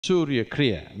Surya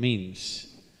Kriya means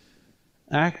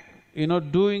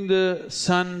doing the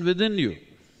sun within you.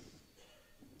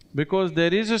 Because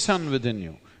there is a sun within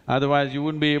you, otherwise you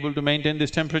wouldn't be able to maintain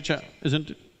this temperature, isn't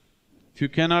it? If you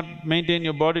cannot maintain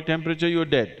your body temperature, you're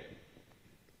dead.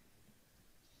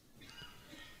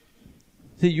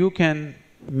 See, you can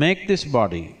make this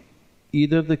body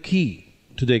either the key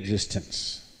to the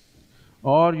existence,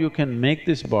 or you can make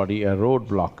this body a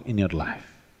roadblock in your life.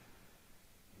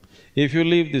 If you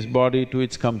leave this body to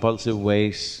its compulsive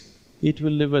ways, it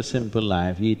will live a simple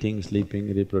life, eating,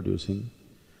 sleeping, reproducing.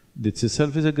 This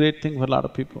itself is a great thing for a lot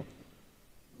of people,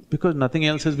 because nothing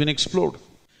else has been explored.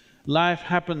 Life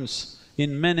happens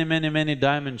in many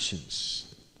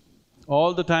dimensions,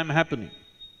 all the time happening,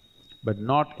 but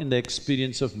not in the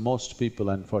experience of most people,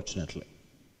 unfortunately.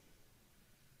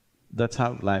 That's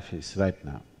how life is right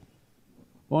now.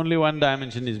 Only one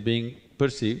dimension is being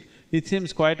perceived, it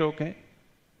seems quite okay.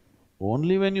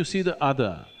 Only when you see the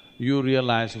other, you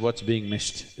realize what's being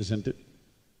missed, isn't it?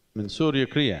 Surya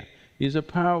Kriya is a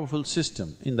powerful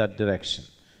system in that direction,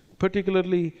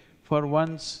 particularly for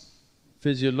one's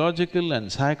physiological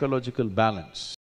and psychological balance.